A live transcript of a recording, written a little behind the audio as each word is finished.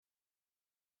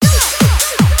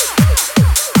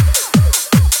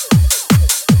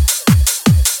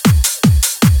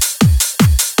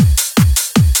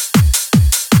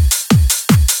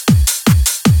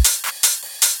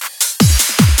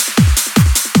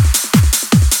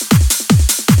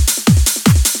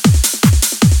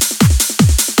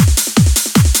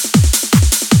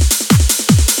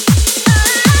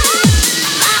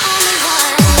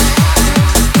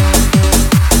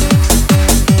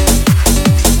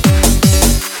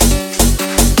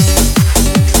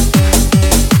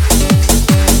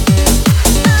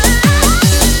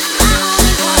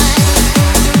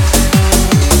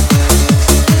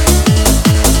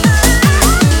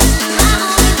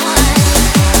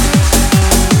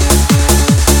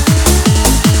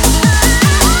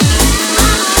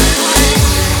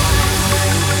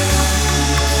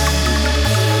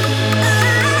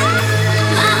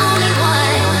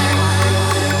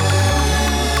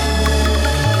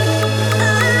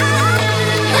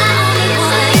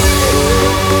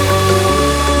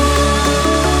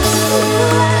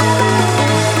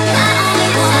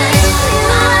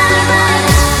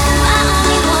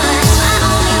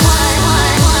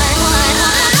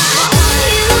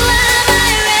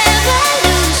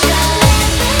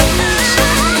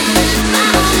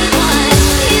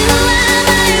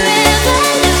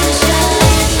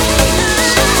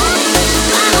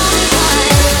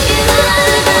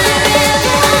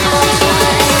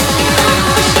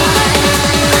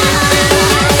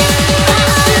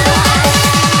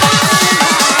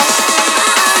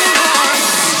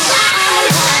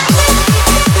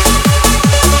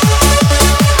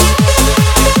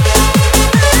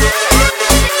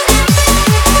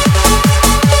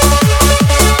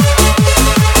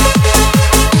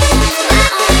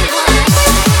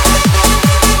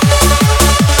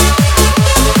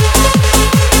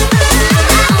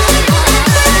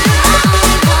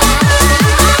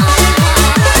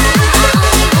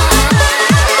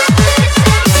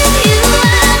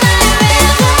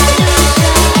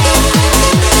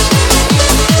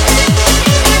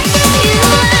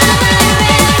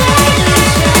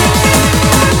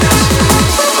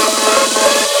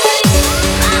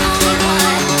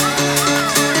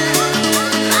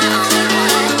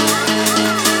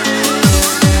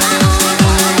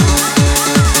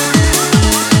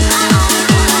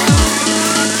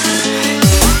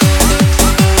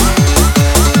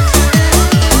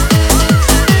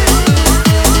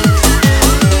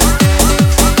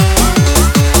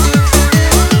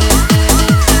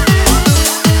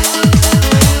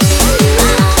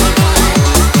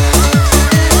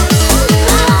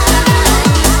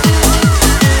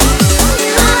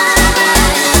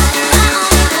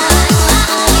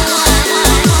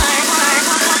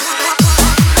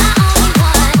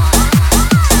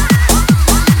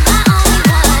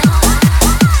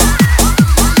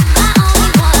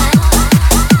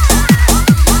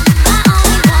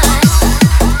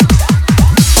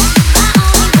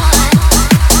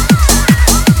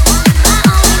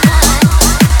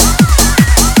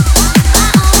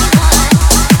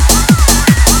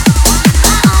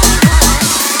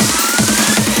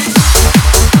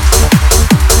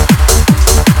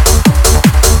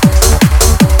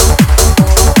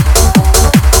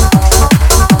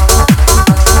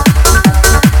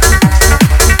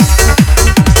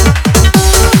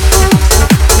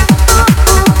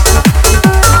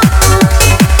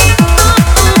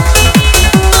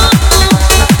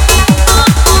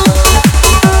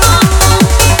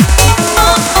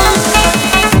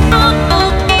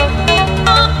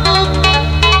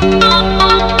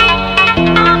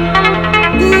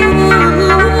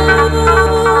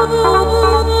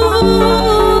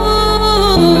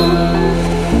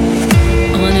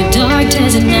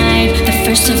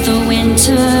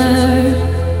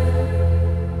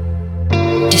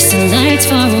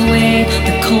far away,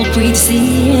 the cold breathes the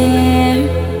air.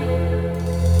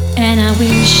 And I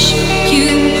wish you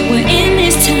were in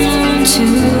this town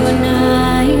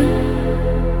tonight,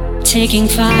 taking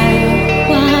fire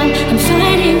while I'm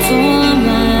fighting for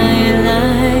my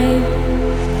life.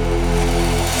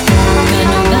 Got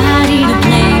nobody to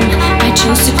blame, I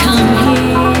chose to come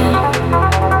here.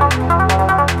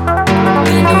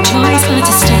 Got no choice but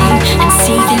to stay and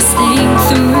see this thing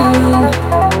through.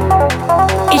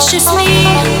 It's just me,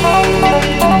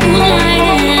 the moonlight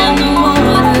and the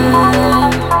water,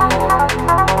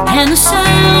 and the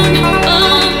sound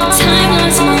of time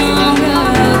lost long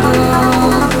ago.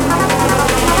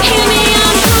 Hear me,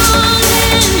 I'm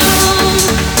calling home,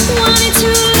 wanted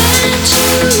to let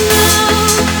you know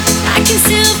I can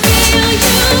still feel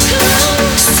you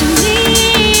close to me.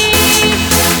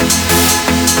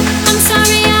 I'm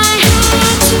sorry I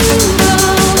had to go,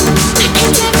 I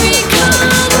kept every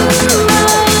corner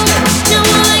wrong. Now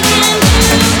all I can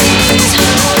do is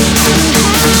hope you're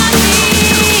happy.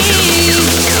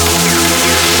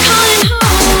 Calling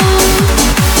home.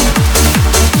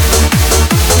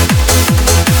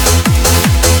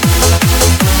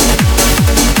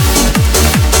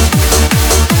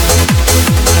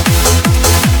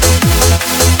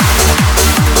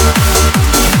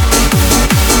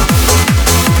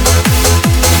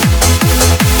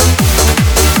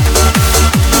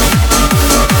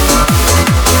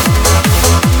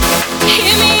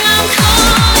 Hear me, I'm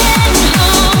calling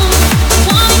home,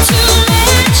 wanting to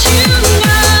let you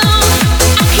know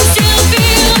I can still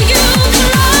feel you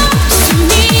close to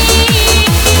me.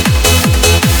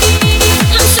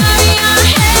 I'm sorry I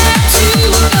had to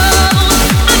go,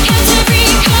 I kept every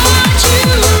card you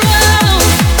wrote.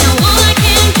 Now all I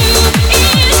can do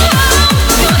is hope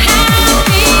you're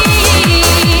happy.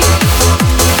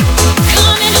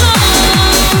 Coming home.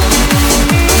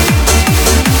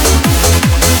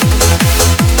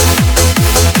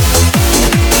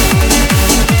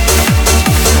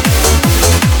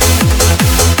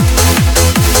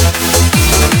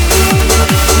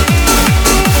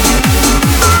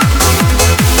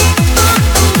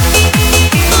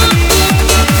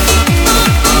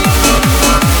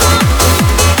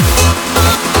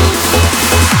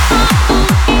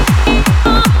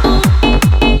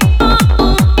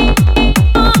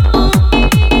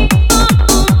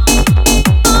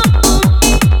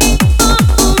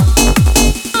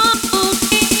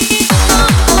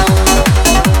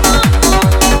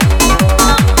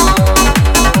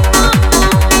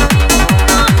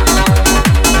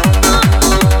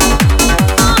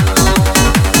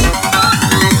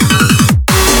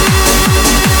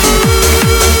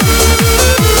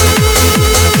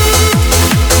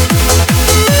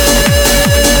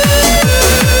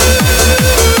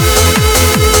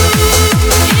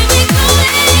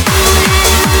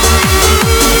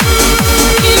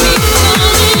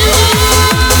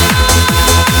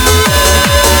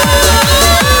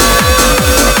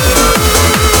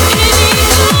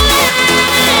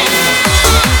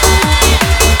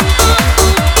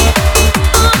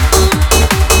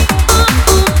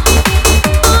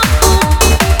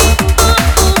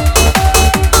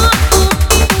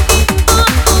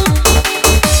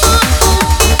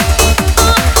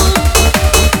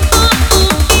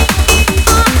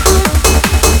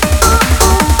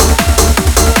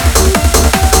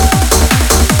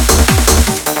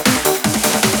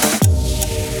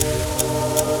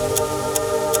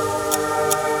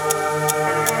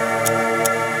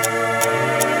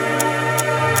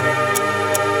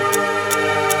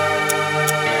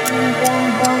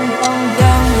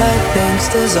 Young life thinks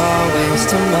there's always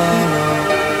tomorrow.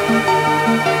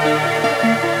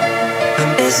 I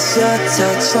miss your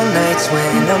touch on nights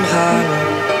when I'm hollow.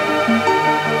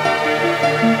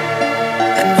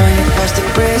 I know you crossed the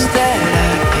bridge that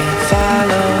I can't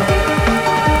follow.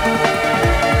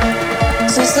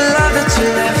 Since the love that you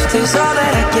left is all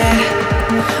that I get,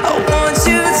 I want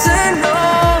you to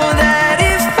know that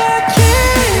if I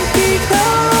can't be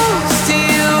close to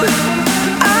you,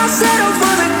 I'll settle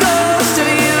for the ghost of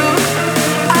you.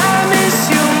 I miss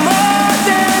you more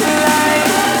than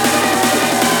life.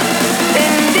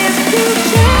 And if you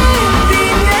can't be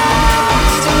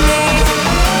next to me,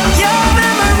 your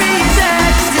memory's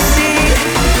ecstasy.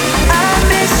 I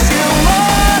miss you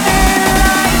more than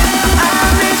life. I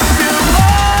miss you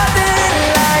more than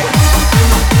life.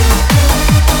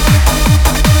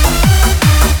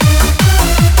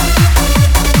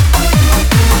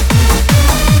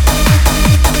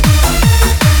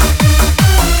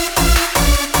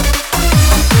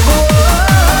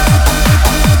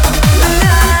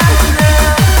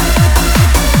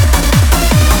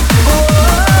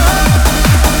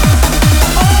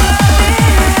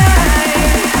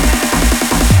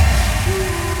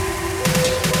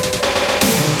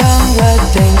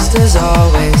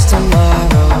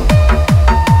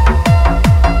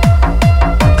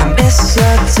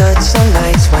 touch on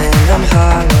nights when I'm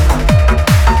hollow.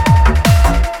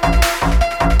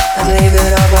 I'd leave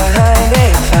it all behind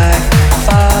if I could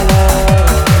follow.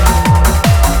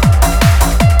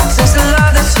 Since the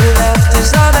love that you left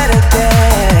is all that I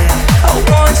get, I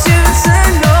want you to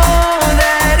know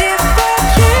that if I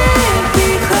can't be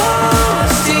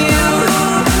close to you,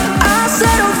 I'll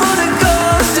settle for the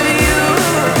ghost of you.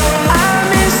 I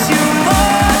miss you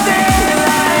more than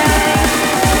life,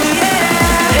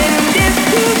 yeah. And if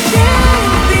you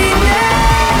can't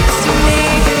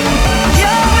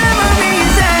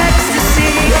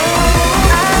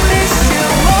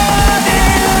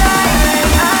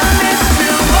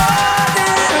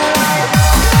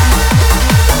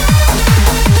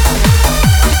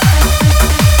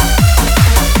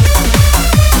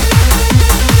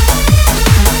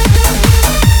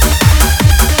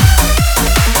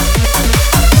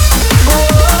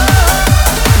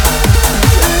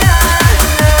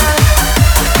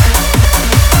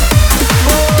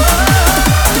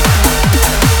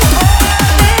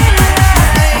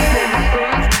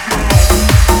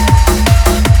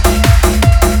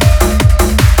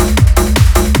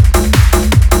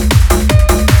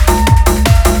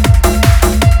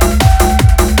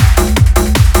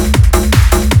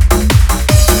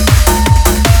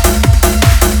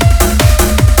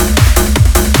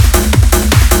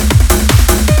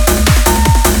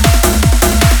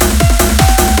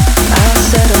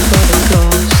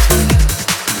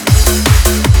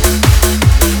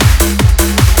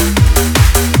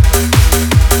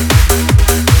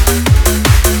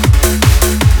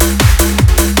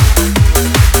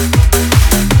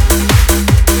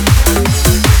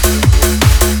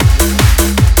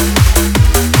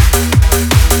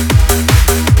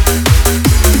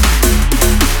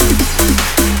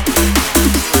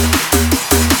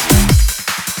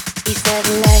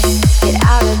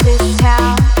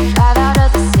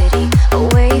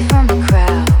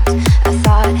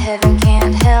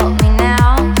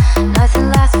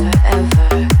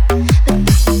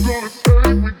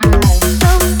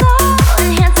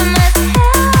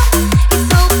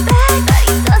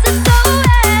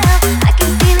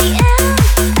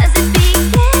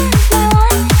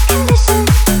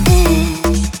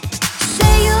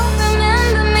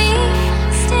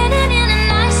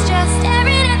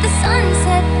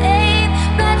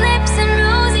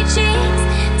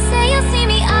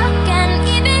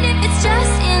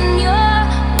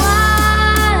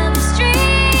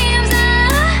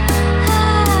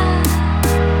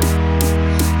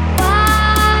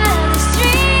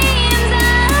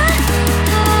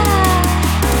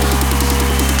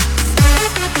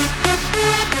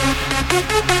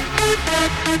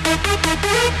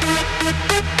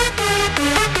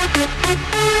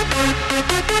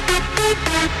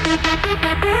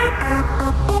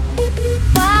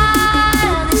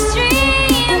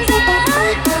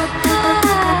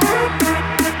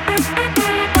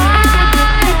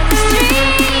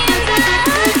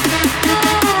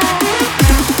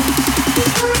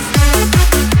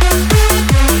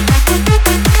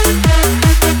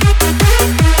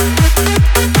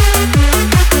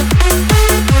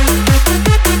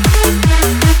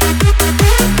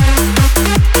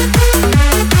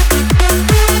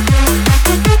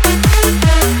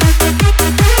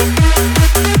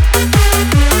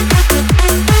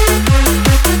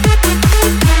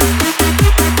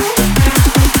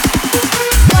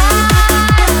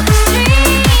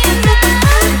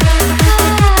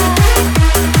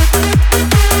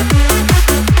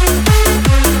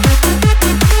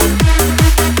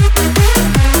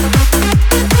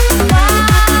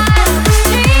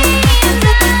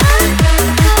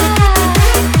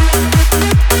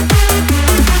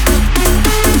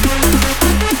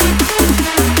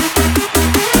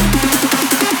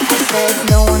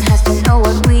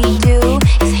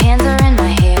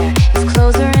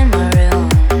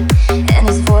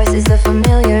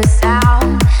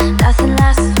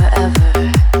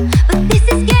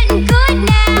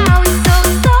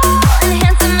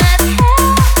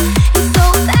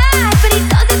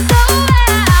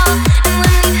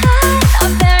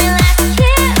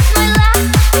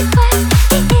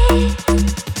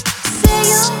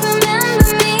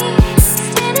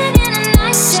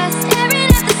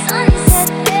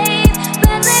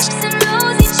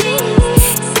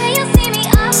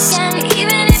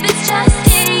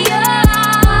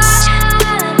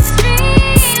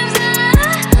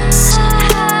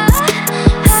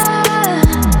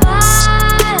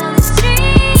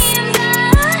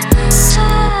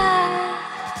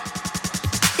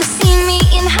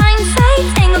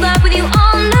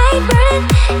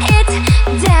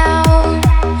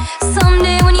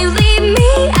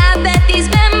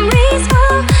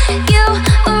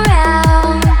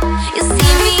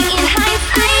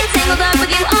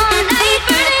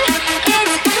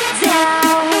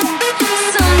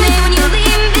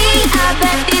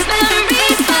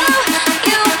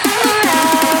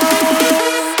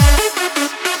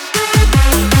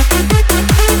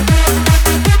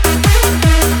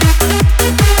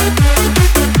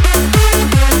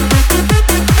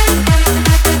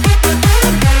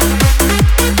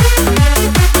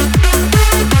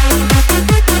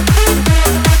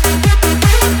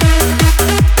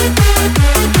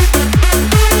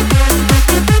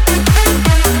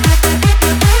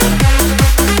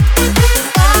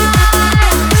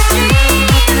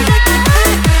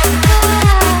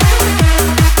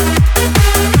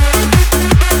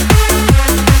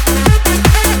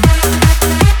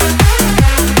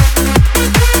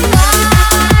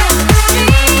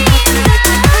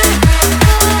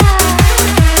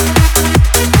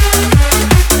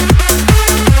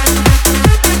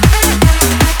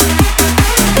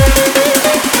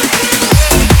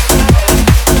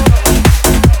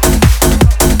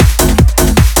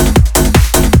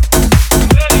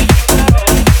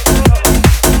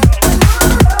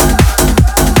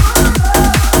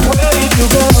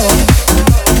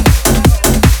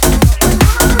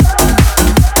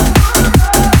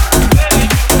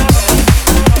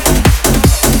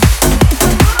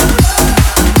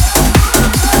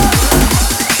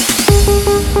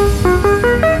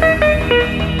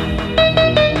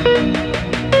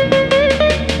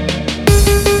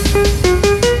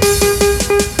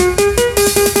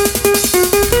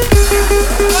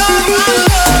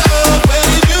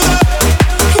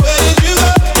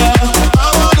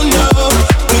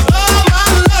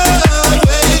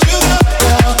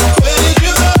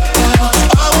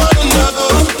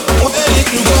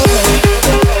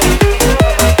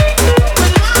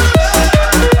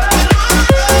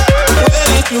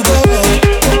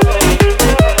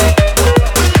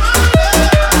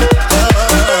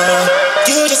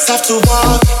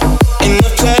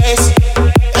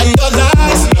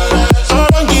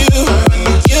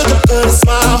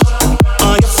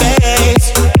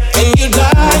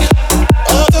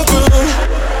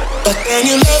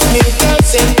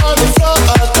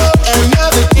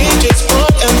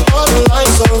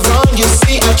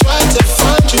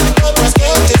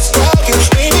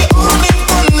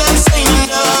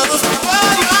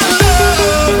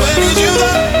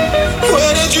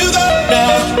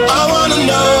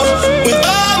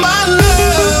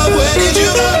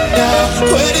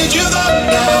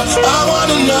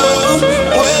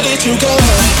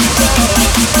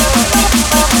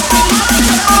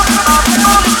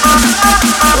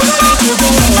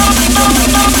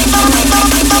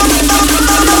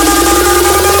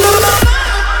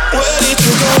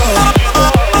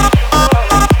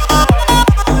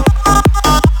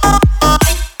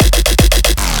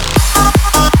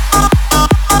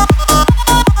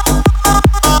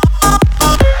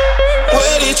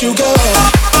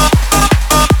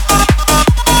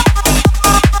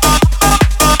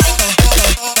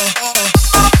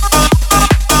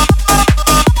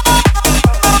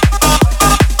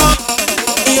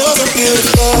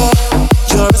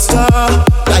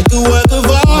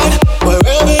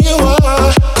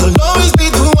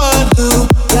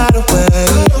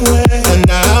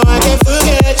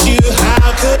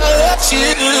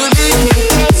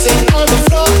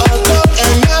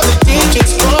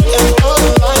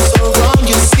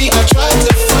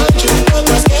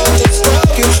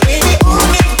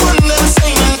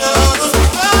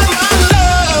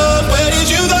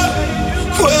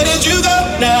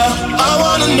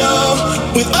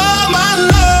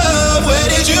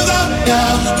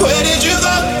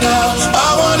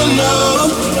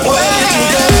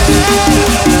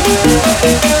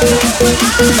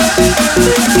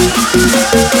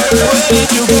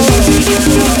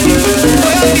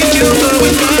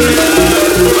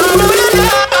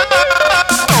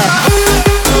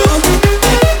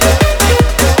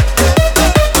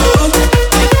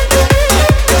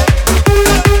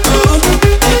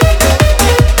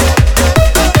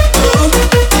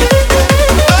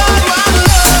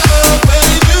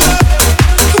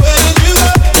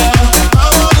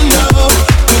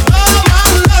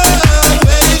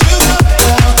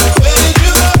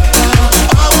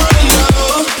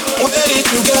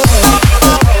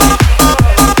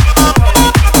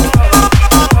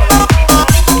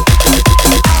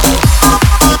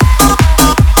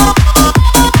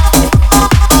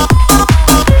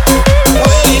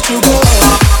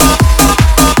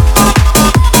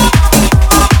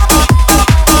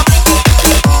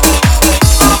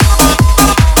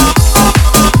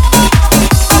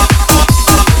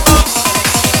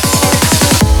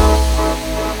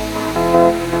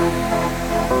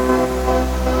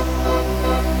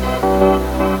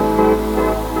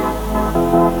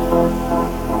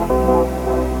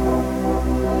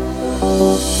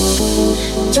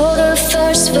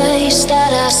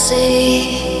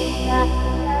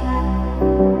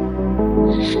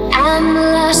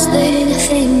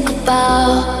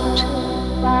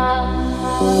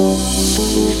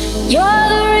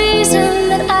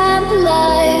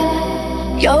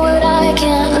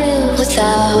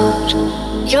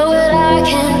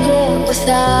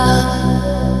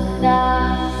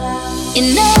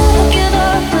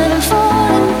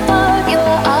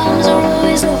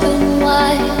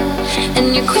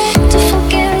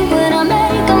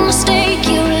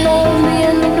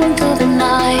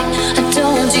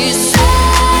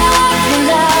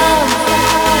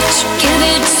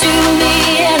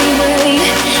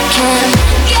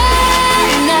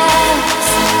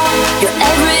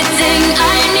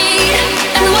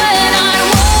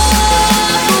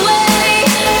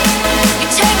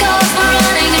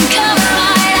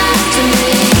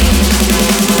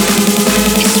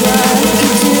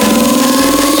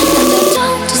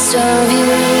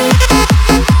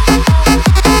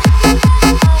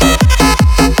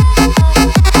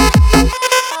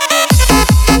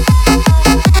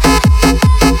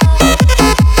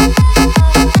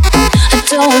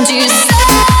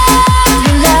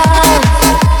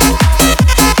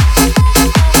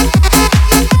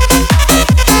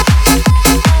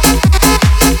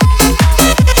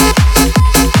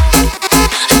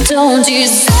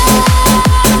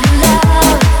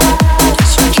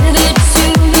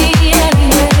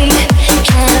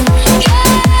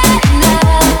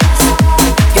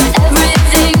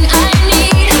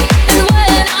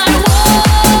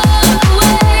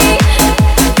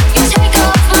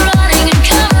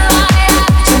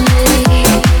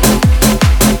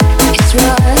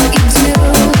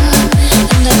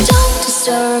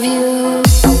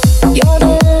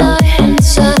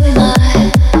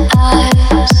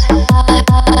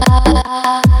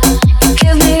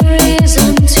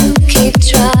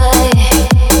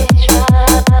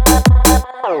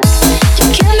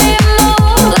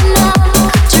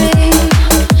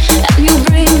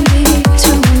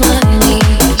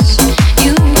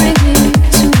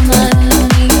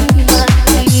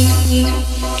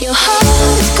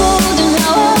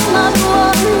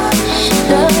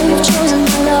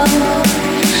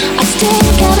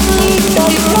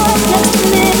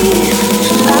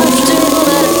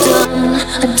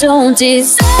Don't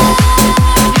desire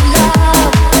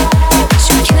love,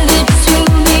 should give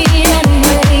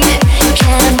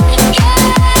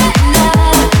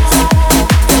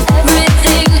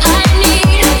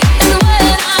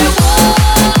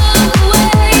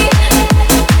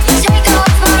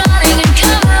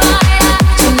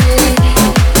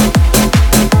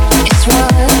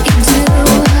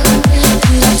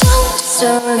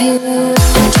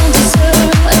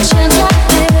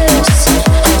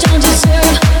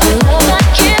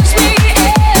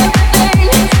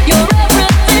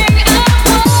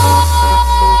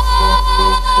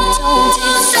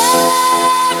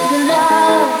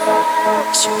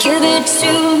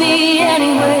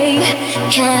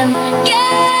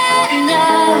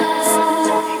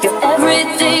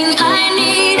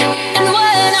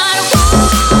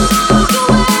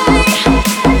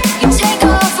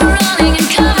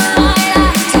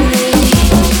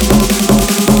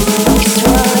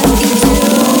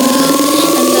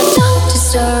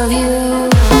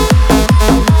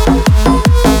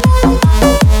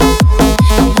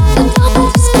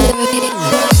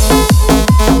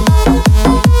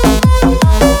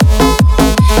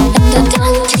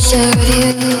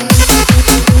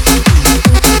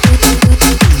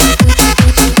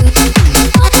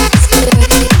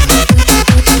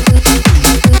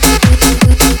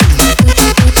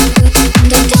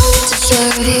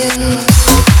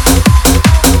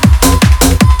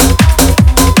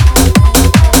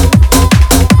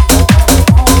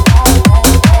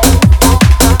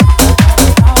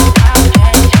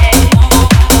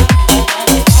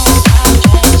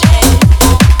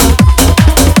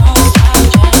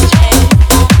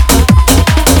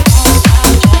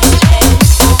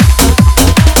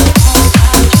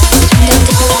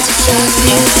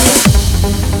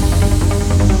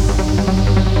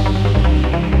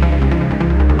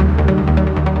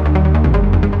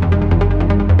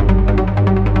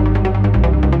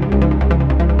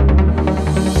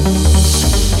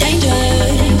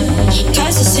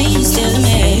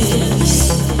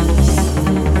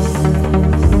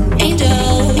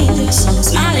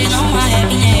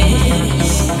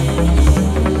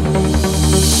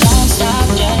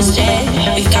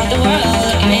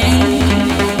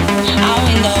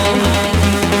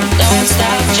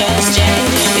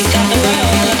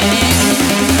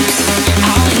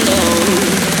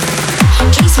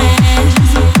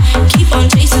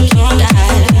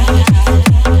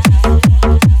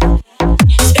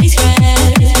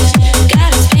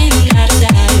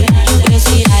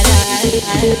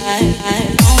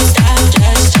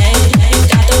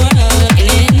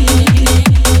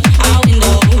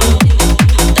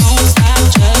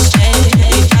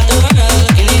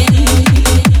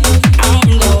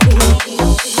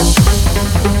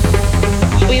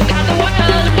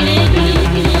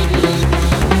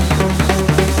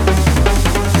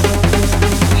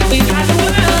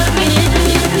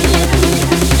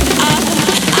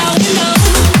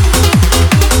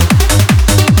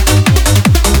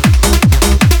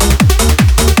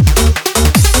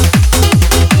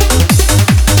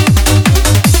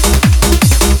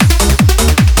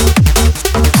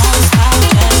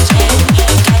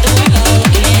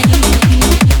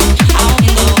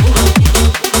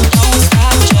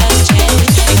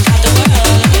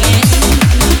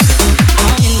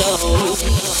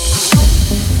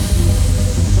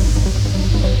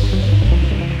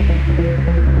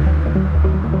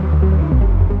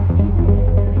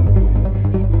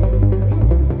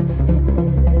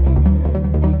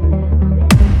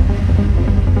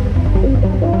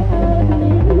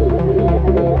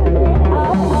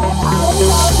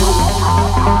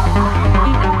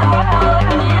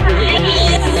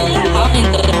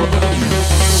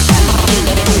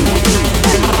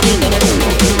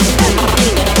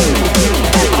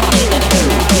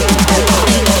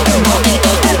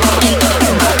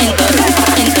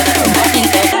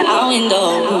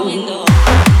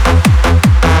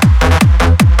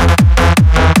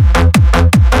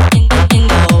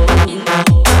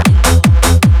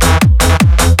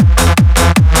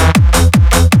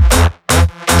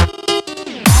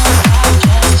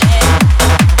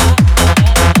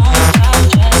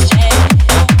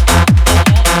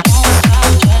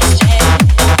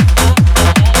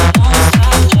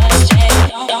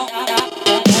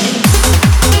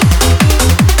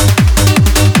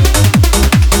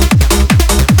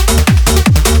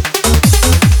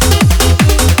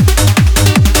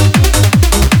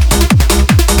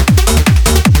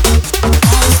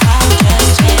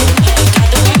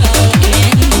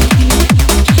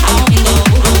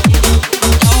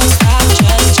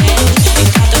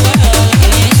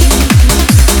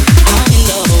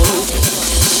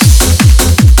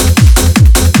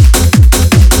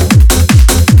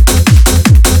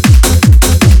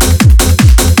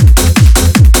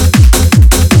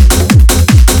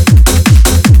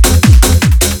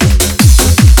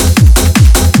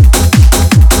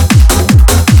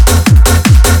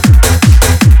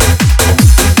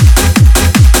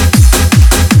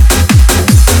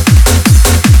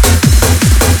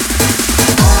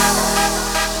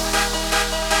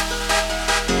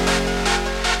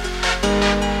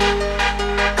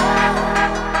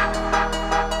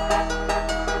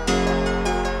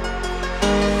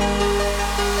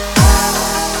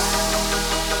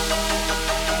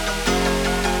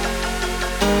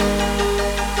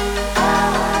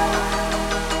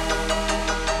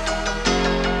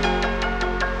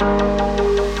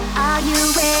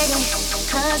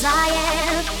 'cause I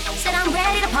am. Said I'm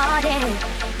ready to party,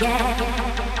 yeah.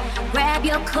 Grab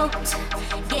your coat,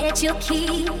 get your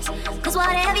keys, 'cause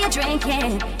whatever you're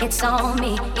drinking, it's on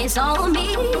me, it's on me.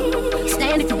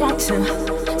 Stand if you want to,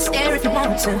 stare if you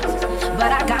want to,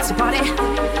 but I got to party,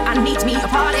 I need me a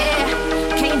party.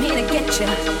 Came here to get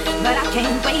you, but I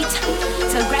can't wait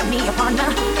to grab me a partner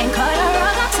and cut a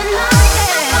rug up tonight.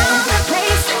 Yeah. The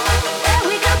place where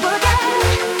we could boogie.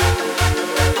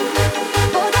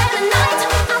 Boogie tonight.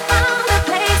 I found a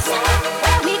place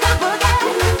where we could boogie.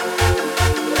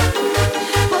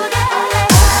 Boogie.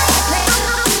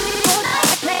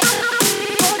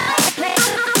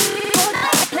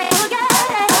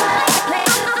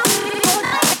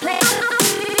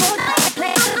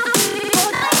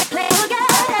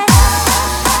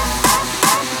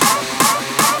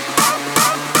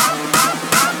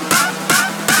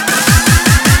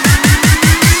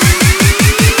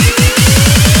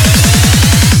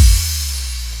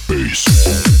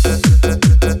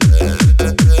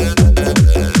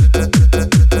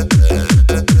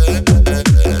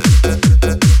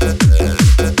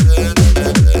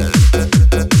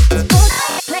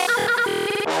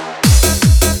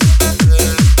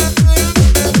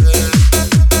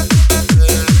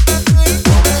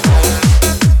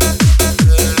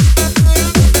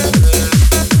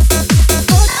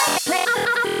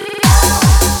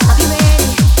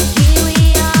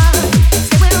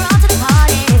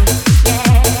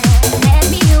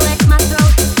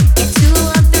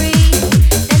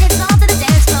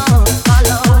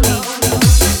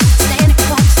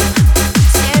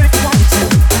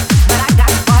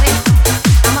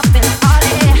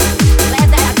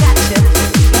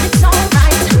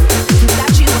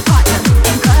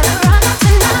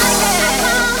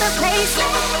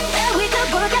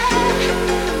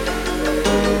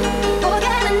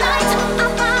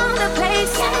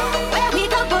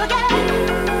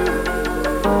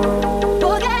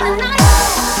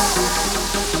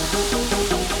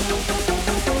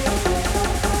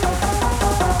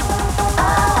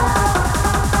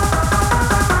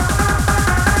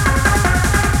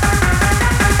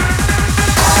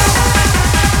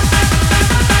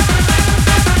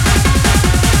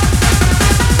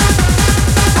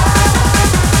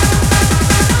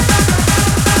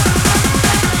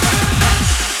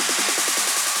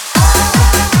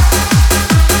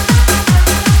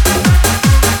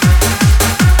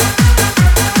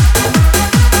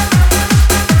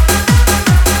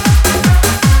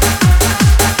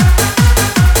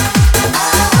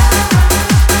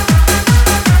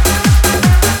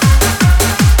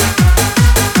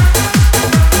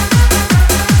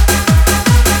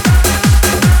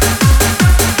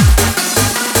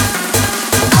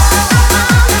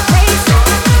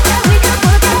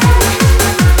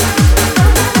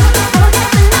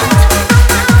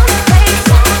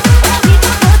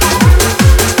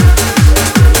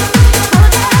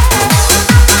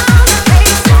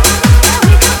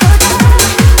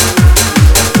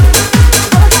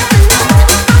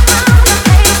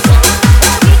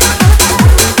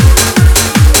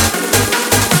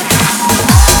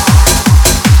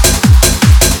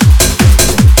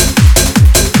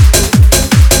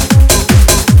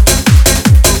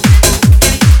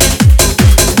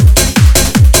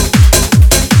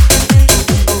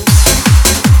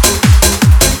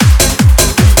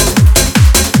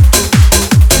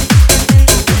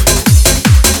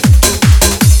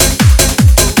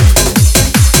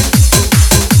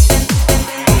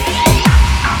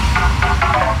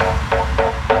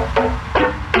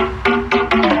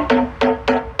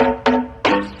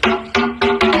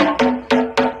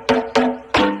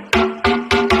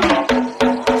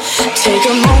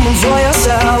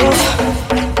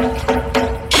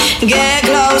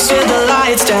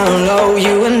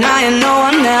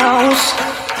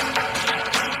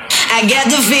 I get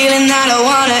the feeling that I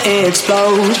wanna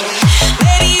explode.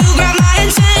 Baby, you grab my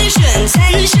attention,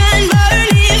 tension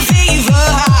burning fever.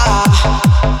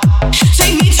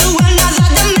 Take me to another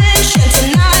dimension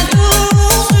tonight.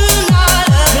 Ooh, not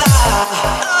a blah.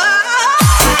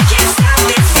 I can't stop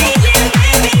this feeling,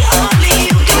 baby. Only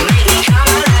you can make me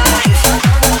come alive.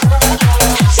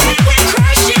 Say we're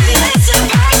crushing, it's a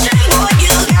passion, boy.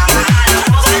 You got my heart on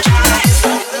overdrive.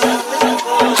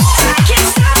 I can't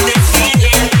stop this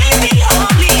feeling, baby.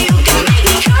 Only you can make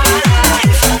me come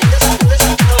alive.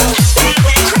 Say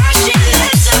we're crushing,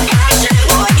 it's a passion.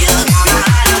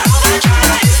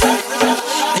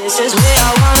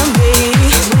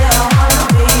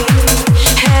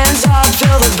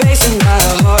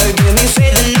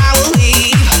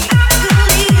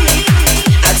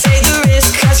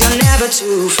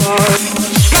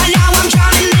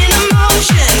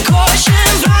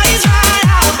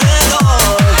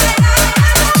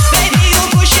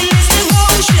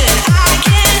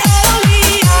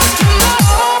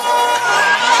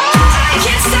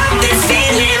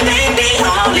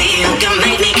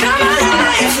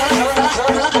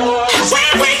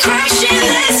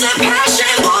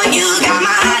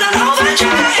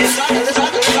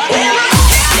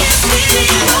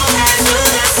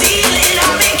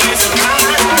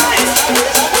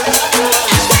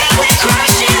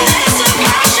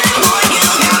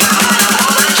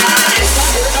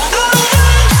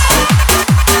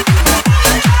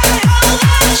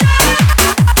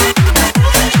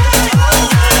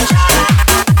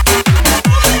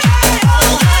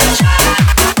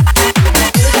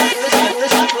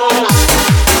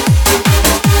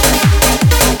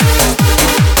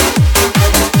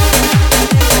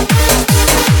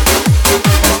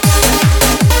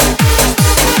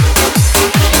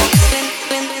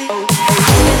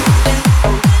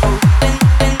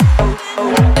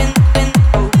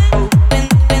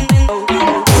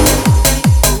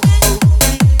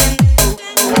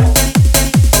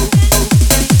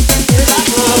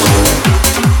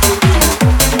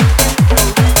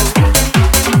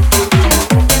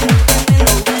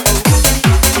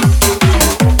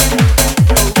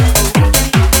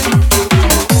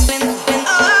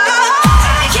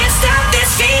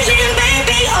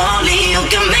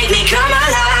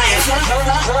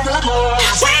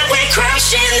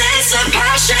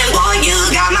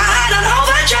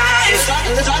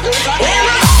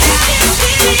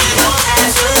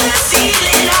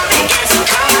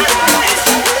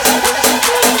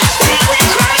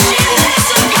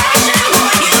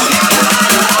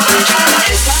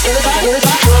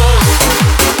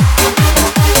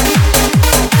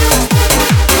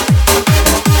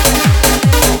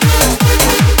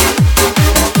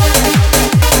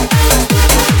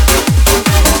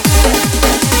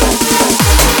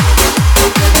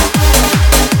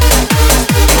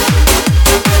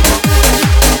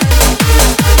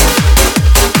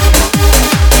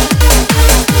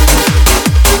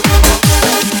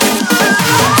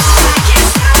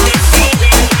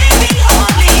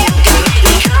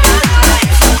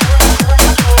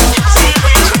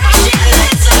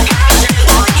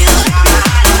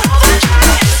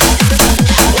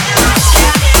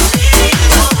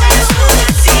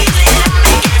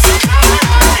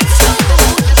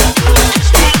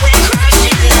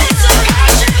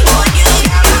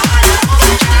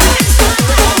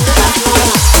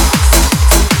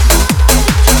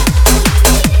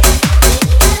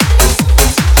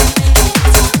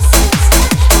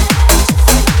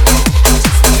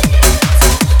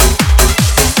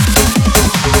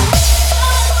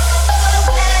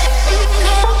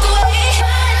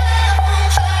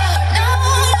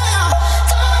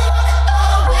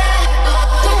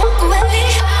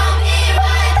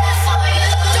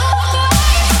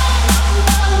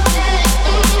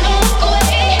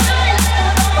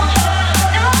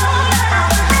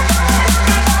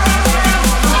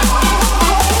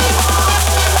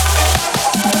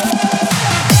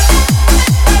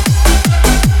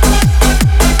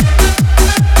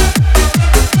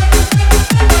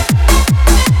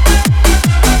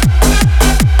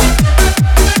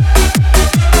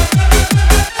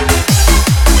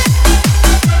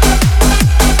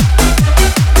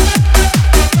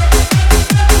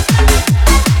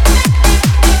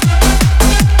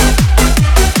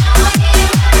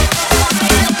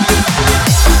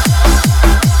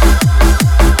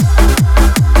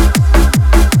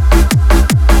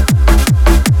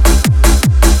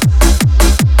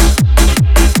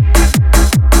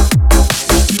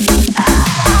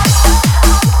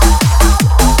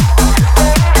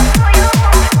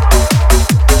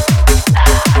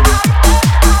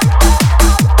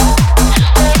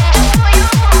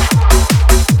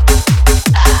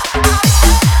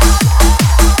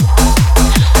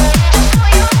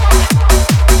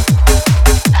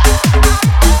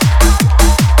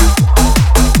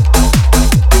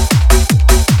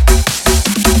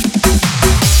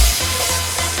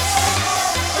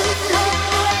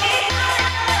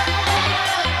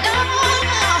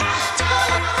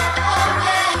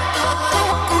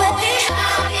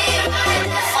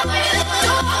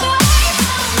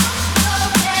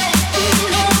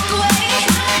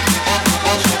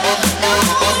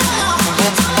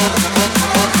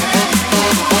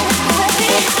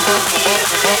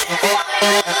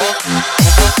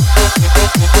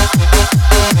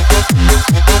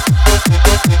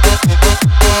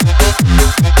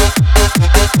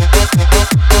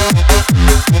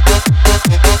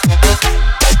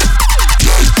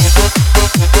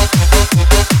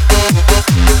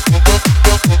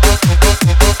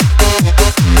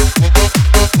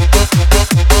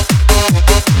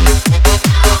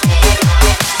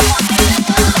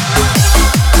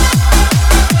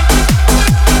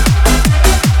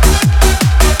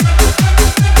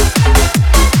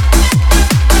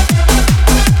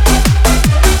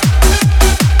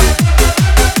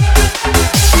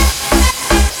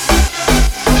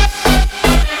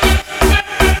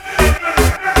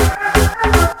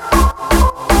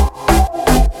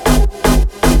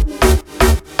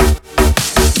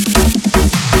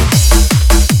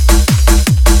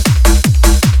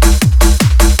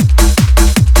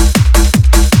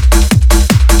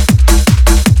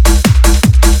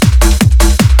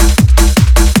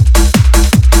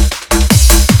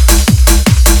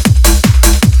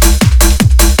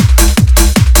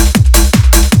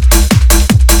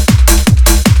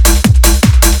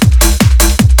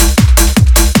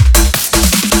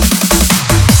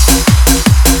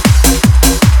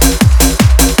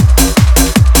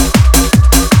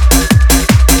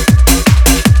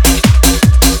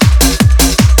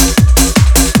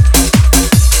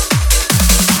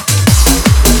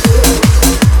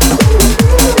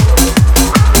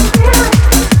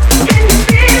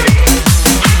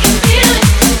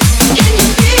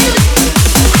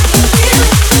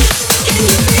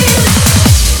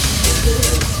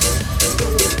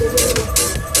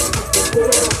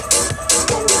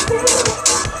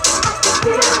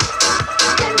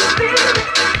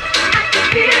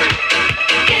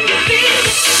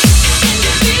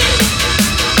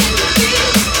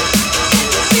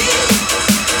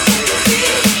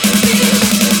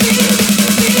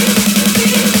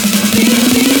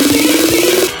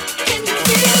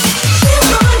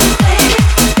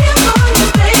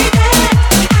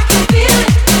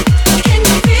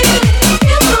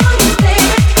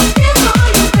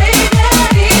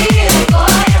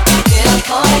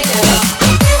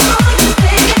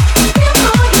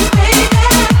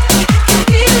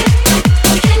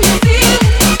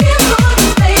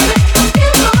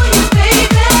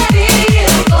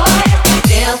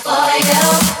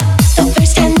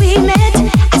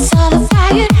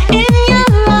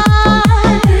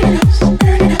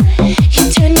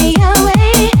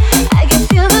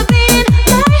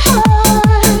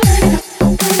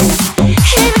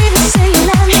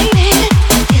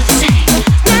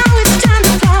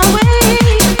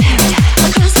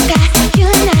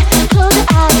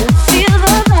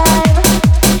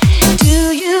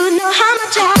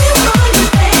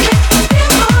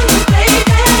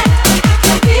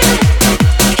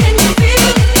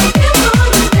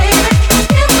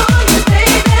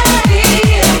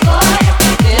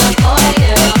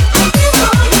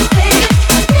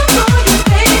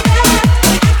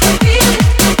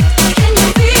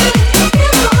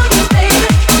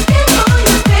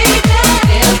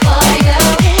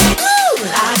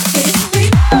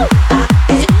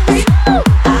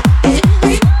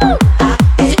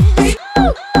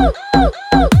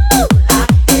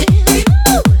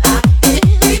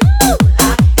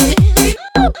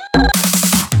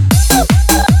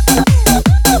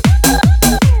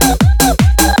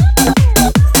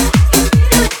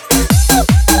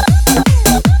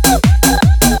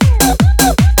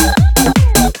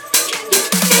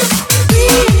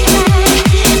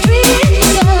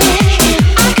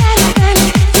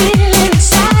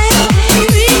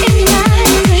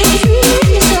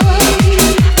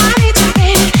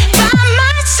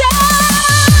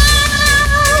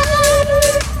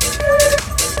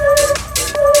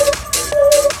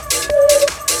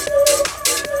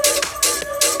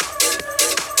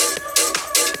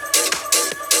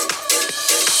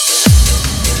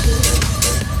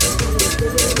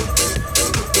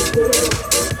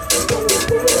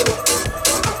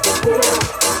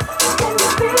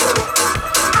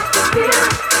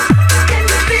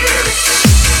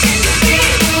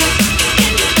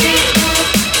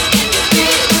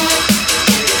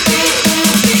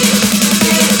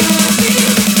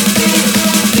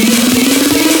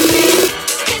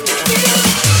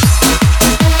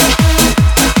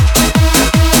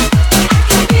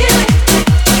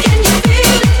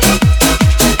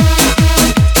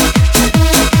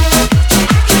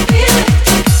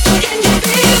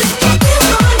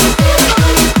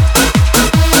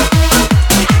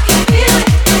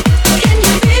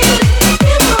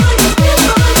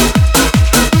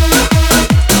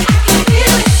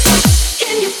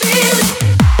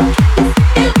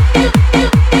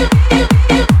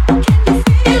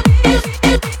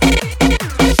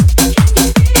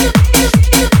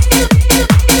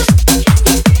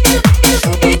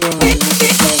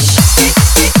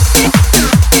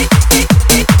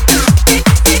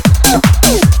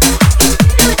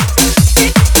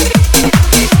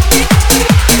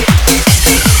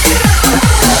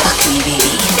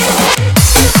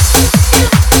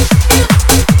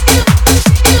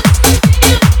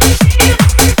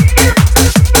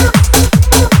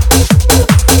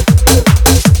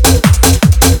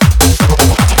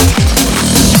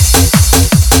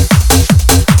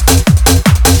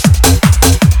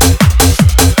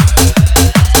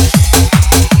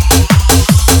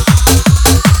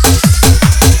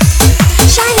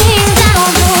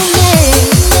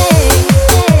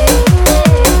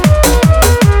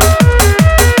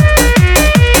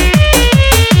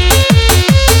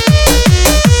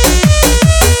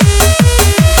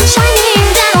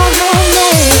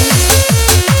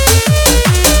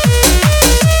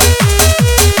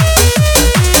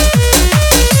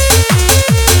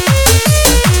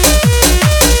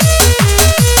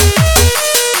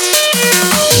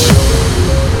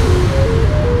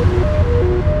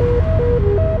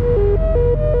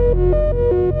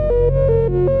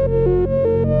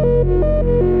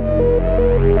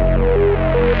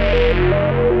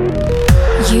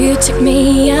 You took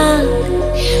me up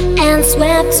and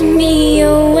swept me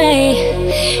away.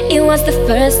 It was the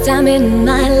first time in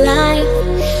my life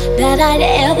that I'd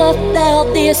ever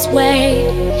felt this way.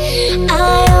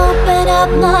 I opened up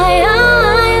my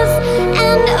eyes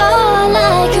and all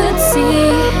I could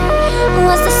see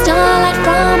was the starlight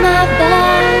from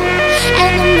above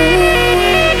and the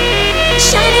moon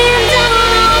shining down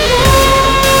on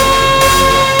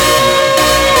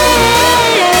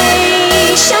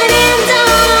me, shining down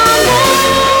on me,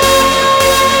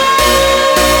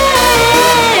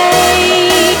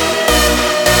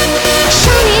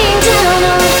 shining down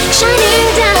on, shining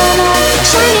down on,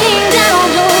 shining down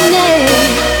on me.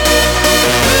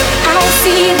 I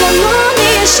see the moon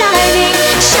is shining,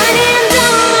 shining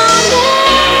down on me.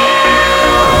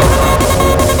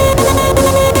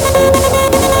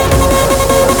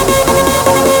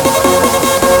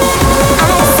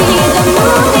 I see the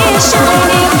moon is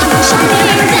shining,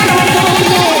 shining down on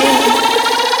me.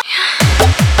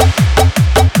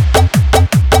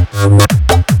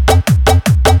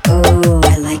 Oh, I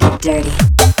like it dirty.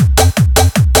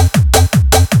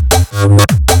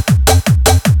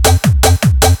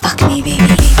 Fuck me, baby.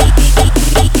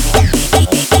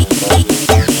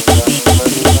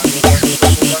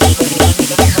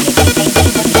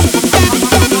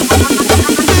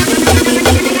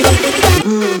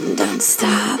 Don't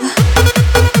stop.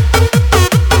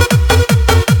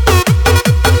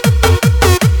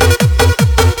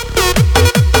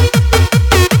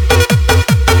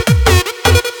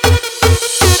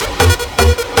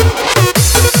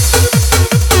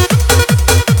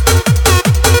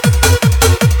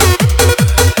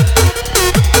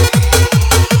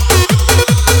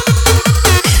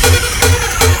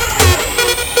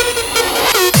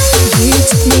 You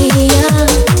took me up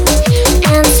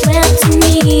and swept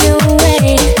me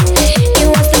away. It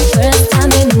was the first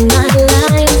time in my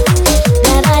life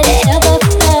that I'd ever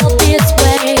felt this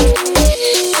way.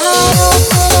 I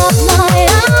opened up my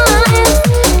eyes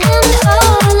and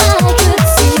all I could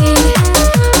see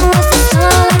was the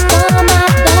starlight from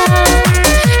above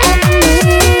and the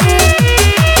moon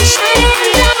shining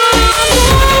down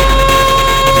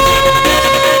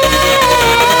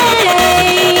on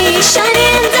me,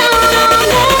 shining down on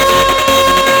me.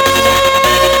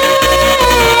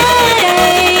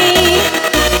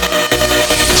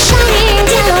 Shining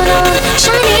down on,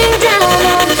 shining down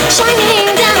on, shining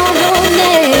down on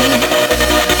me.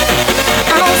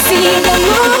 I see the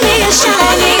moon is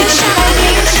shining,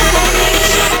 shining, shining,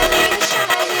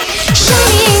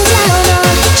 shining down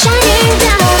on, shining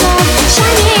down on,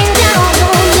 shining down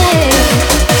on me.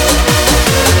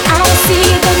 I see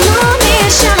the moon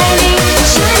is shining,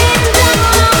 shining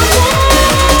down on me, shining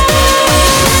down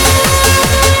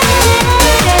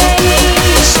on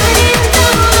me.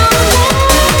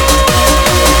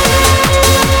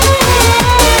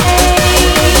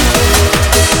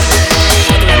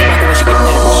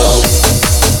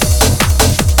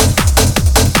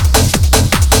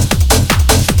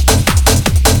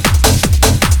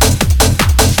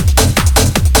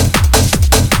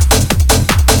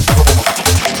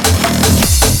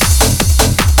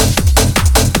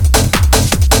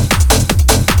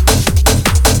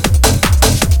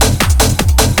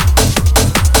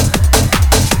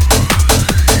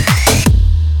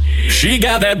 She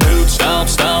got that boot stomp,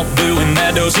 stomp, doing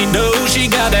that do-si-do. She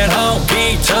got that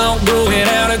honky tonk going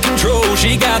out of control.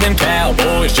 She got them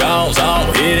cowboys jaws all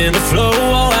hitting the floor.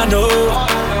 All I know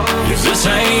is this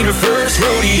ain't her first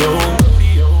rodeo.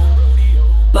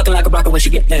 Looking like a rocker when she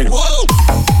get there. Whoa!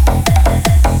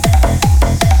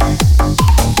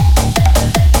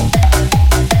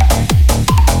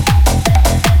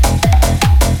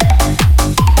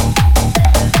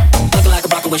 Looking like a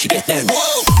rocker when she get there.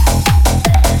 Whoa!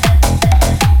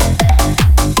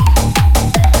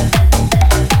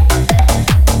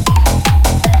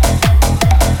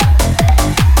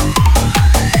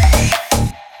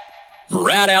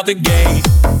 Right out the gate,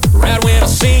 right when I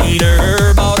seen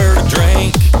her, bought her a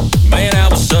drink. Man, I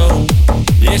was so,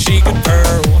 yeah, she could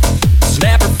pearl.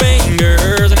 Snap her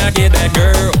fingers and I get that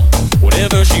girl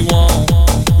whatever she want.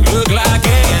 Look like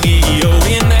Annie,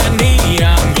 in that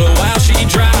neon glow. While she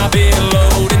drop it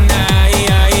low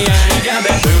tonight. She got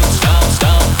that boot stomp,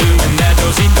 stomp, doing that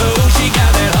do-si-do. She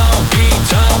got that honky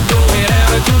tonk going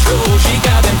out of control. She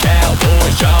got them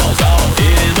cowboys jaws all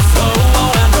in the flow.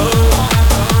 All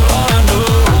I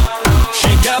know.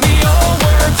 She got me all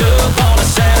worked up on a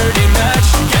Saturday night.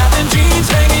 She got them jeans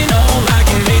hanging on like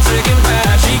an 8-second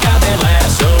ride. She got that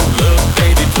lasso look,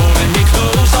 baby, pulling me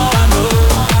close. All I know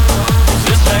is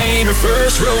this ain't her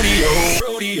first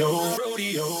rodeo.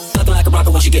 Looking like a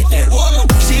rocker when she get there.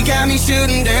 She got me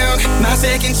shooting down my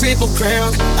second triple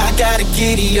crown. I gotta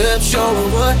giddy up, show her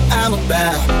what I'm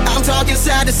about. I'm talking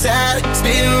side to side,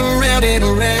 spinning around and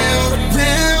around,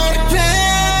 round and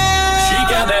round. She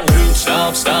got that root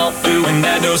stomp, stomp, doing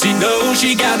that do-si-do.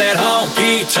 She got that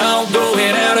honky tonk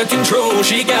going out of control.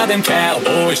 She got them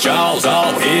cowboy jaws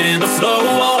all hitting the floor.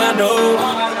 All I know,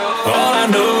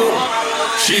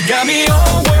 she got me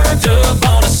all worked up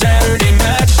on a Saturday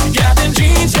night. She got them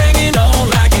jeans hanging on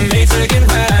like an 8-second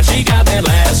ride. She got that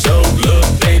lasso look,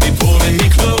 baby, pulling me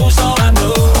close. All I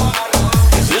know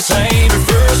is this ain't her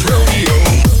first rodeo.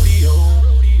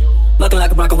 Looking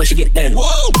like a rocker when she get there.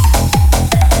 Whoa!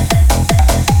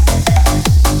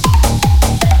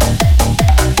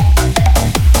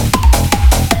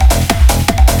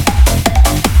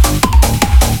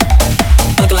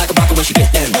 When she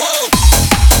get there.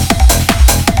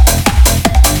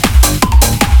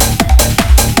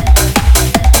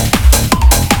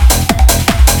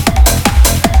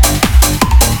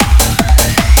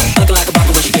 Looking like a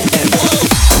rocker when she get there.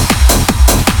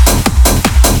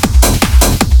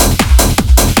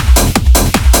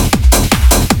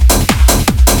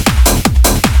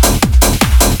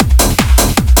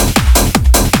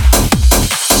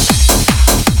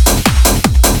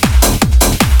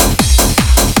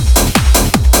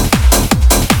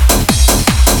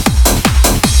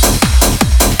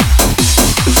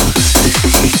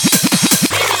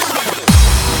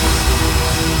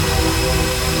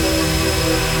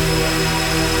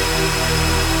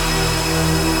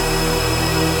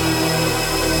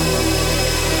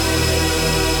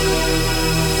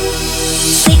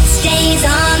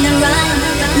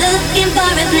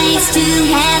 To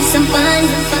have some fun,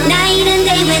 night and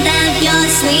day without your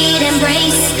sweet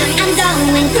embrace. I'm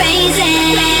going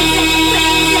crazy,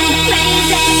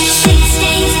 crazy. 6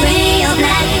 days gray or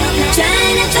black,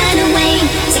 trying to find a way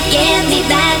to get me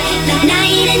back.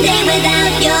 Night and day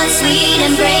without your sweet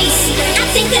embrace. I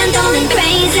think I'm going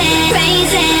crazy,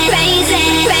 crazy,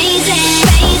 crazy, crazy,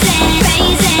 crazy,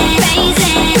 crazy, crazy,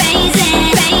 crazy, crazy,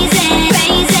 crazy,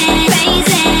 crazy, crazy.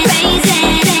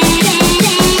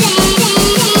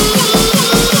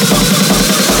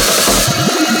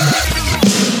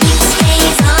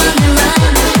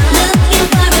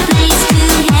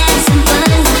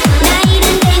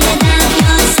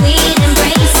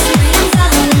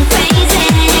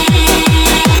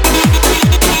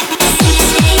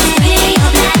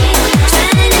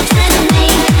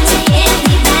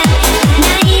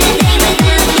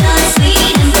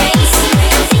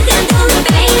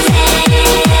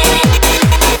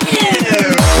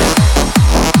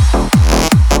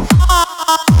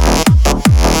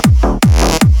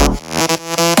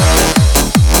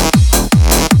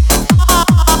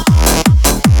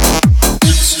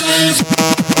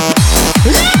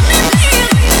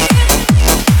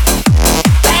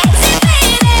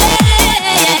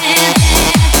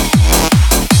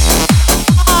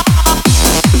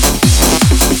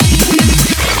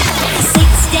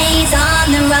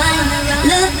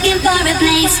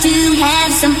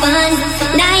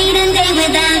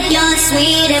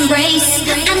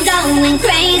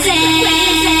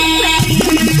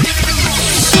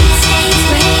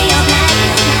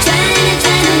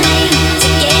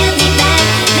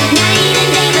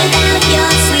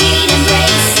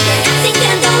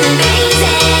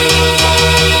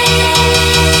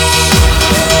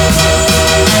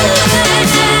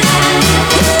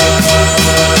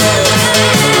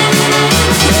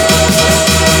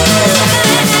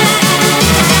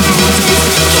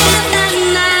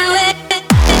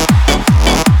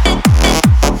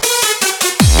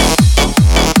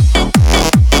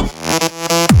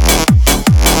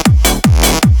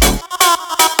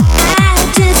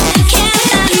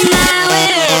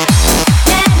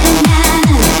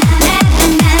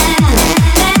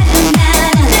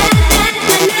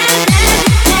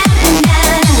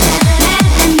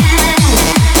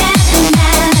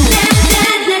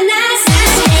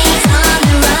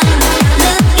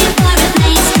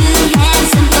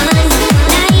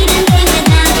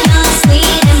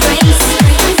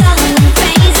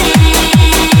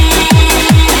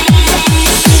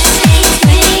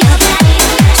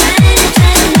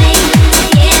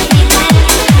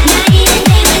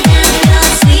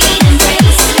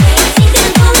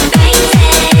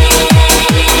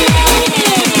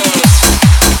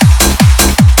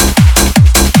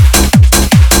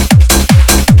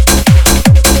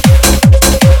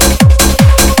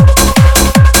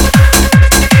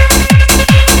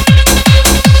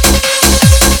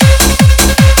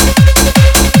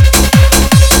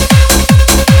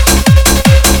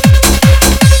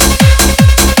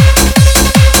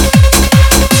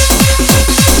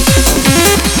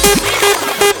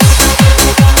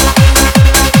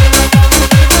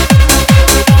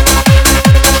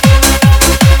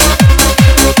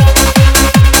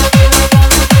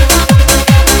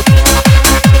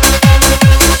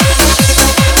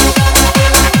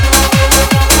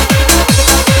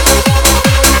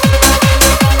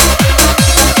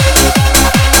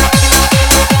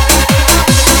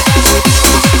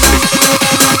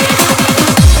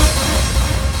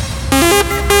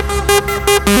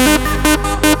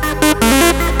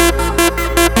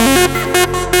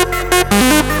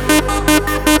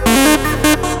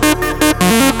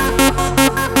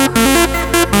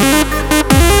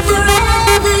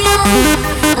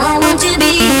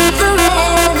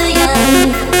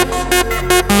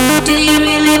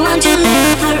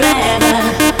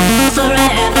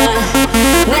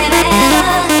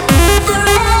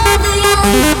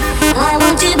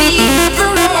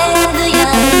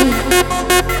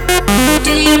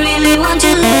 you really want to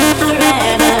live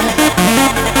forever?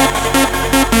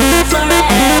 Forever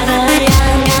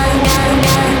young, young, young,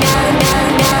 young, young,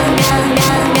 young, young, young,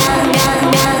 young,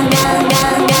 young, young,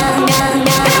 young, young, young, young, young, young.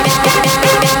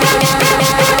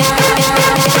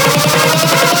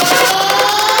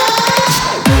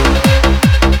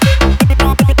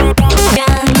 Forever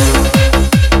young.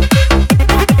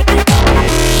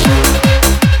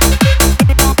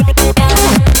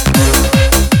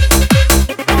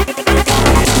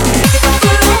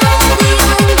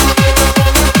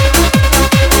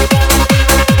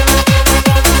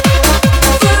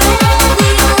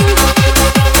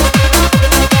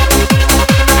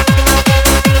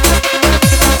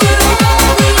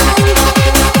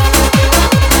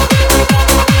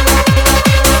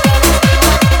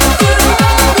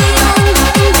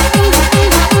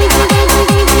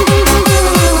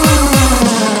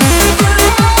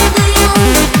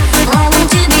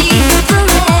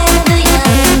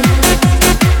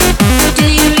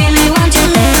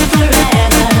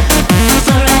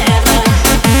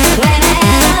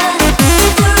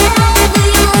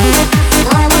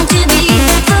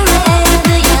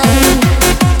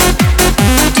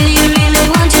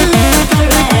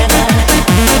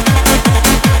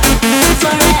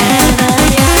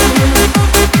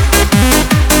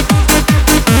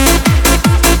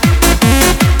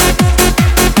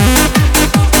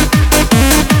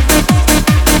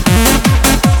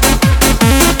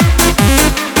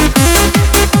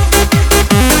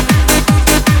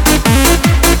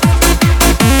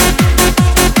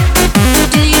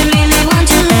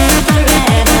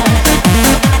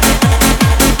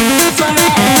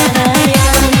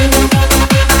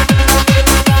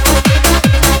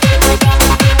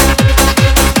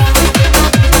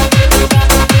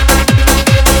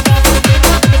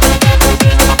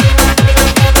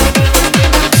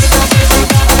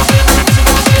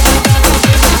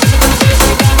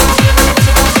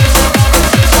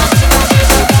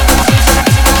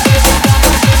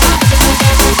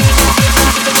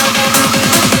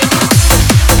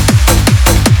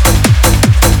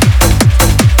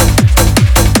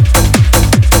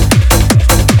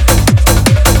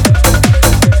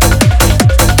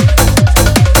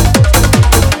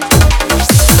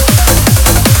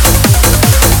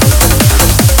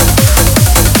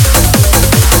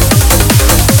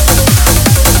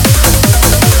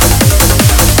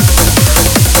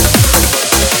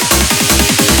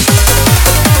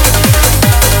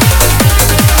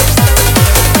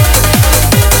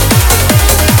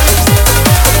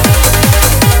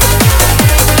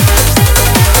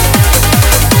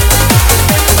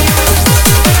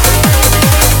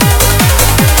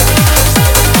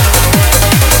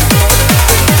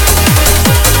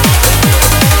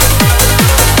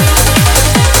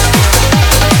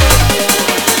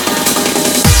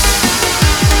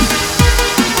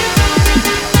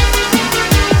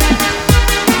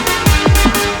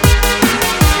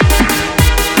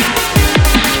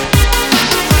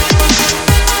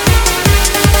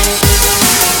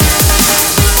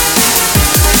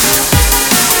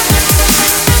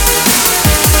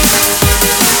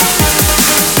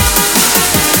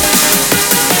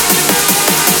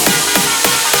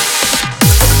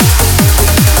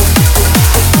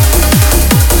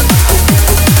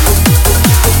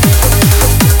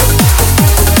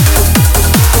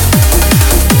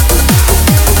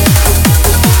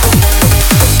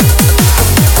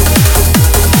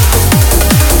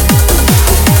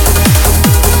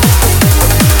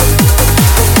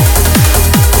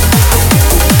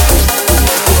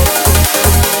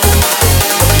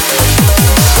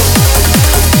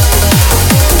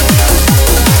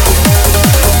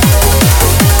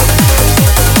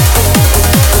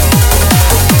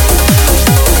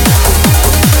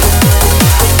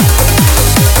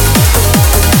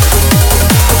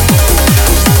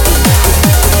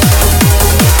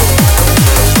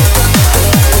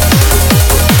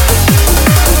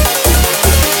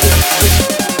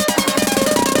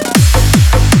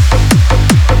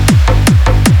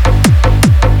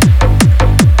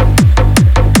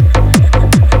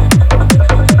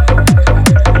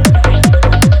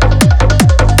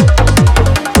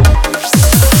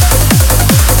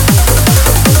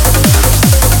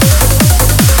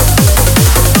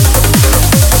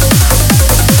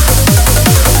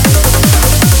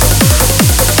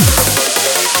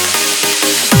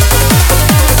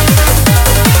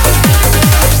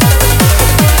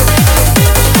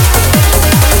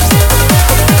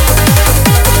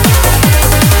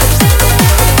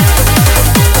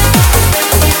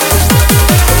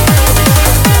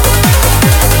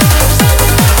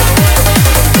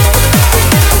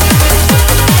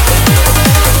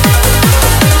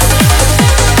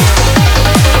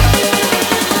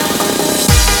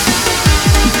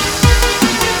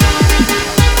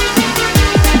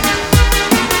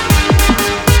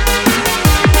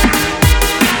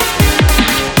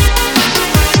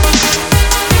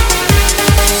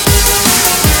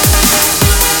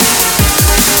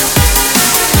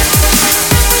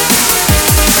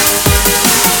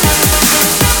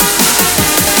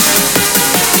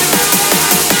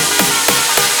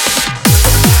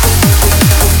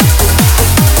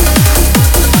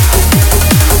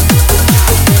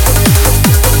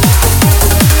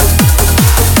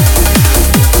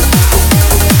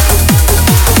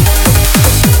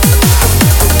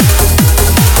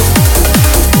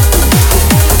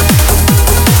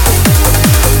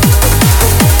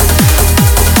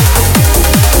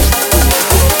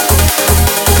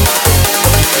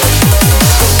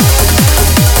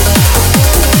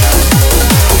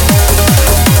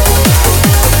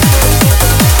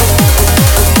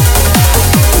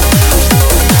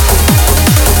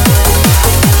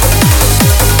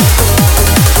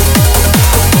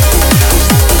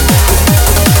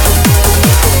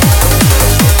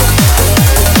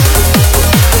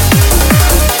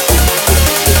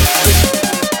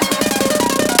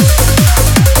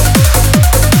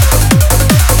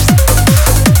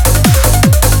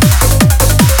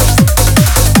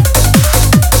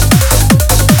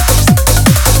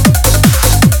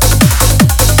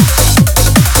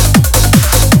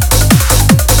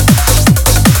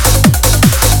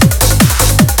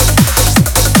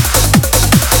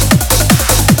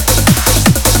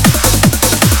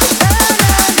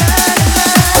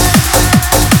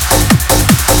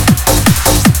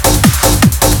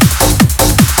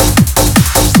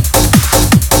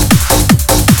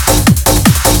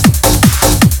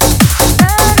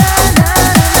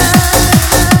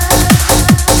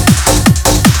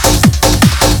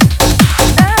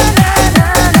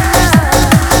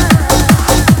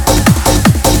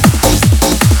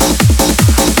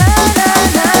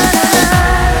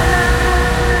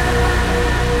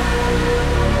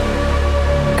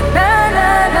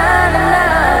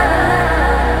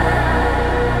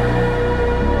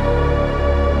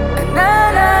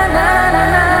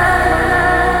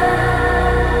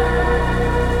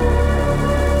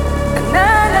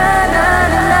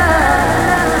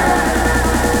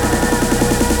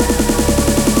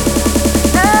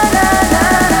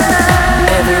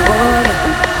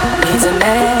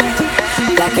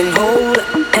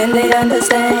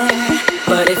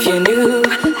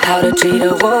 treat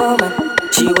a woman,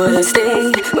 she would've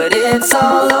stayed, but it's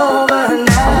all over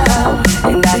now,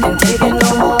 and I can't take it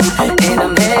no more, and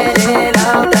I'm heading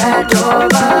out that door,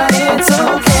 but it's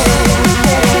okay.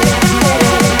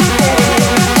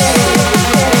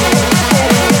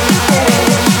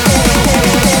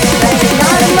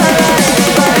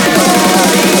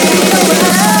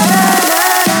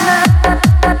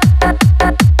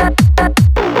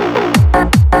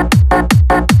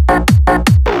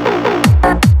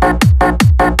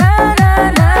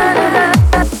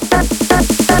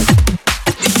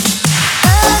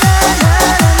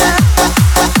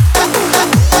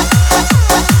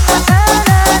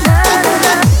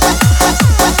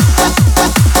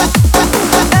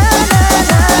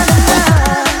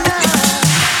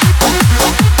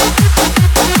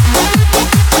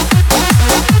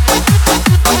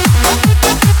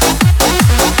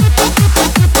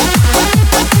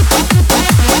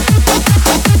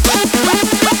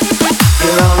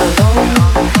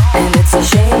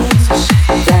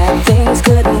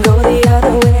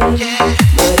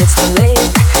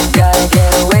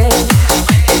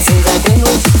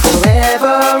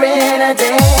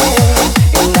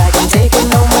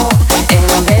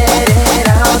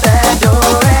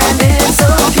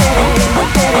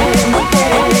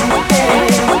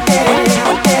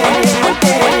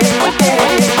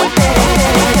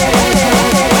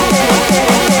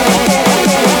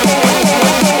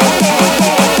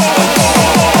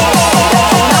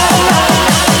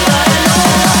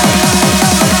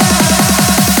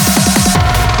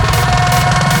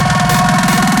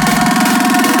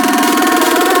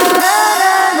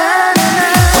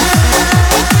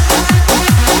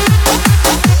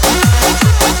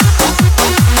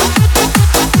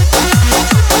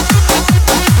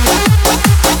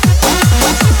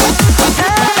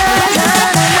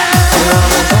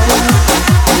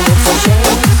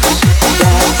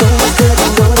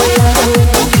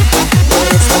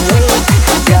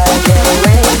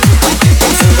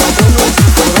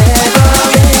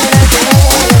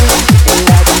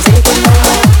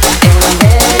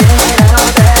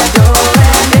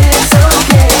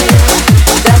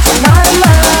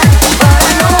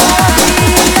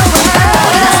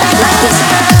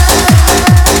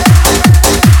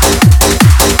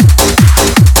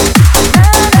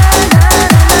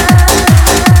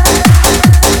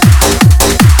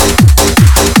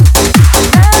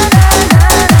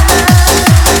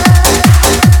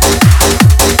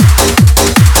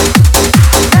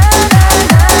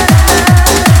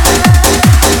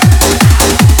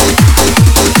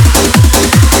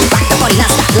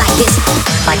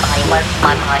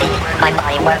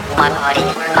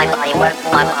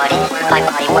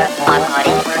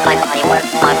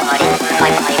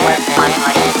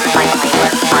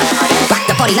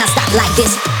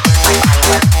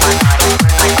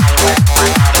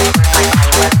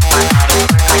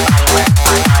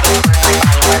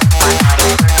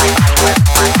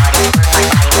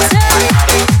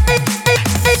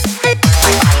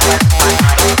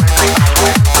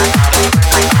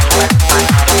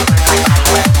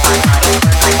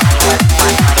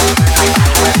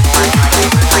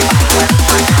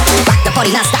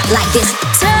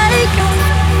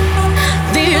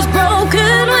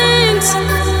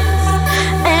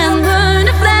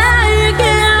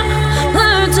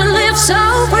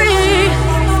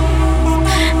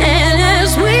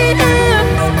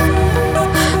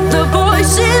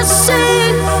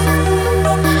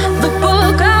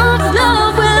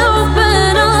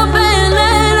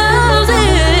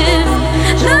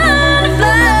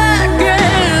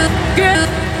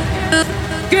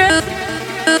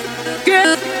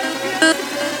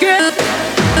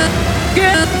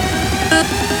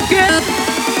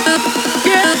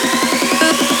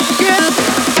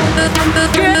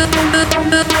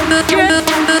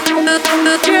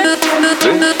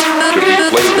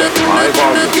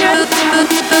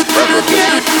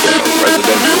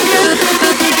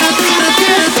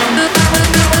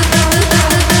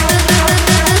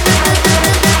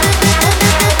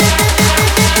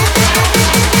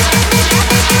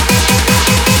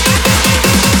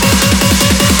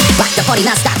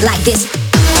 Like this.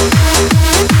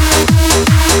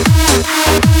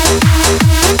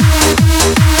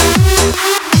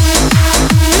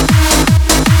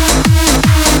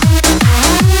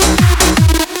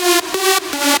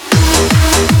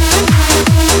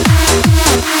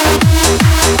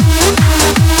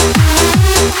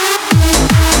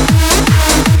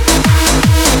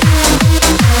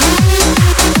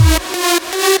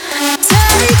 Take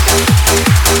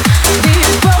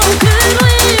these broken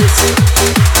wings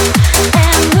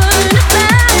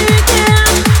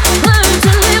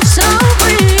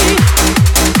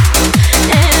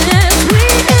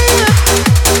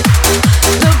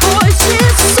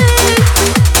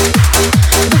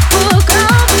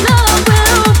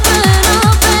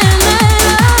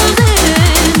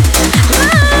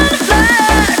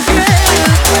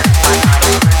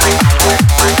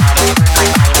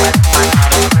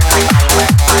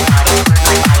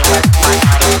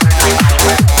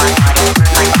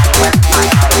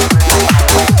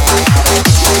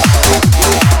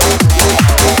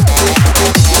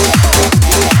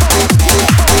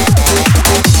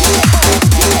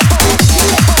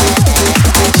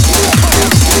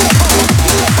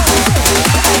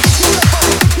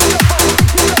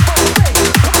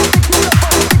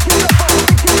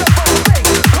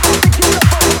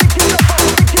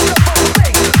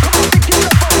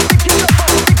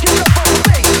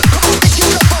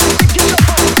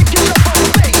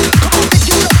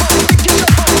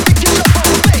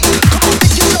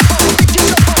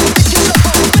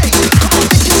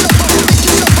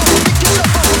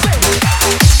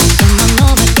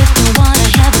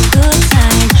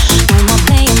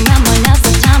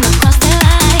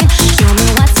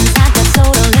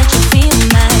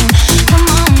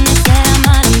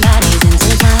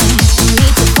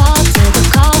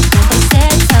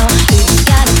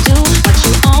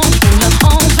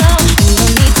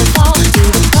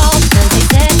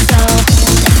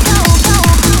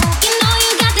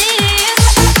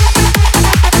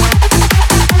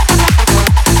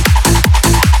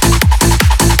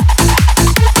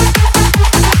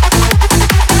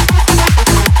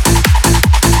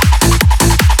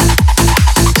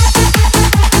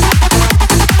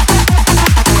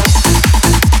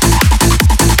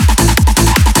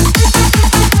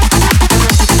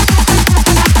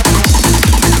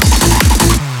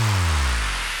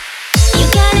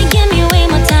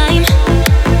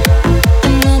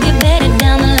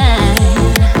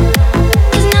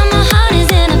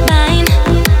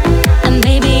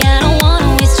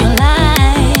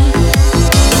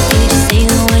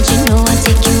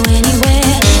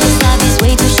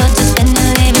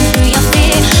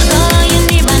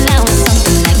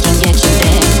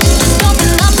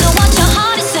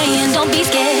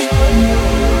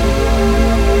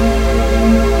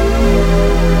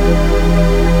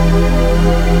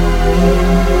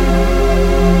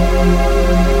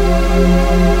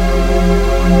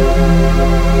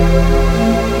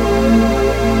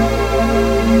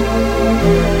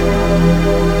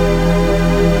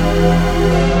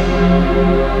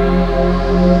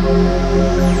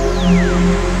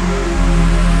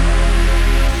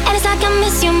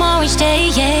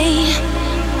stay.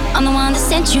 I'm the one that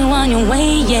sent you on your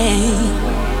way.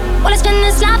 Well, it's been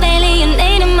this life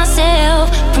alienating myself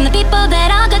from the people that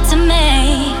are good to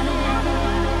me.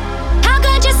 How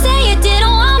could you say you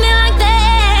didn't want me like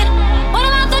that? What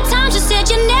about the times you said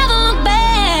you never look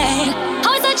back?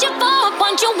 Always at your fault,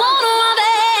 want you wanna love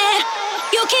it.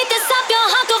 You keep this up, your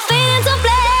heart go feeling so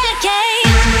black.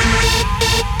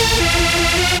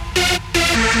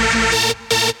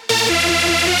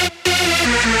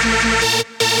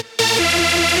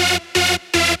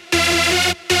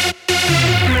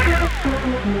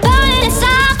 Burning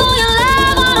inside for your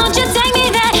love, why don't you take me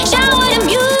there? Shower the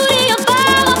beauty of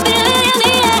fire, feel it in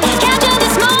the air. Capture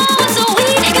this moment so we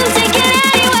can take it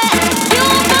anywhere. You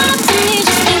won't run up to me,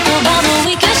 just think about what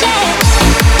we could share.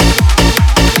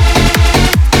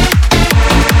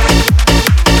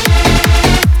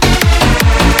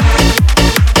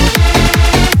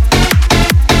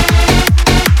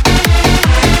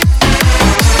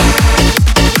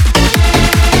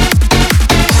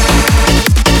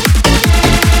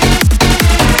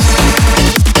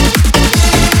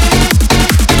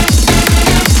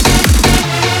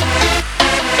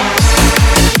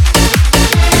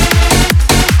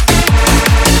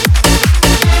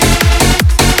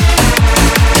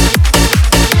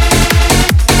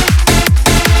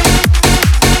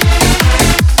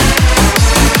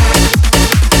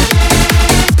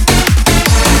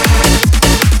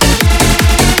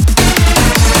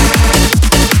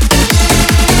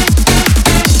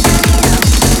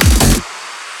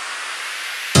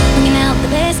 Bringing out the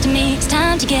best of me, it's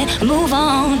time to get a move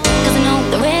on. Cause I know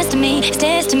the rest of me is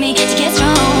destiny to get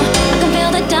strong. I can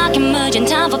feel the dark emerging,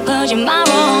 time for purging my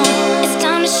wrong. It's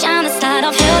time to shine the light,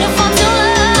 I've held it for too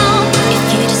long. If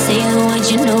you just say the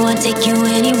words, you know I'll take you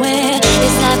anywhere.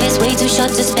 This life is way too short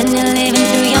to spend it living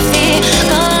through your fear.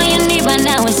 All you need right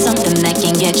now is something that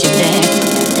can get you there.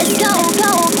 Let's go,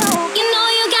 go.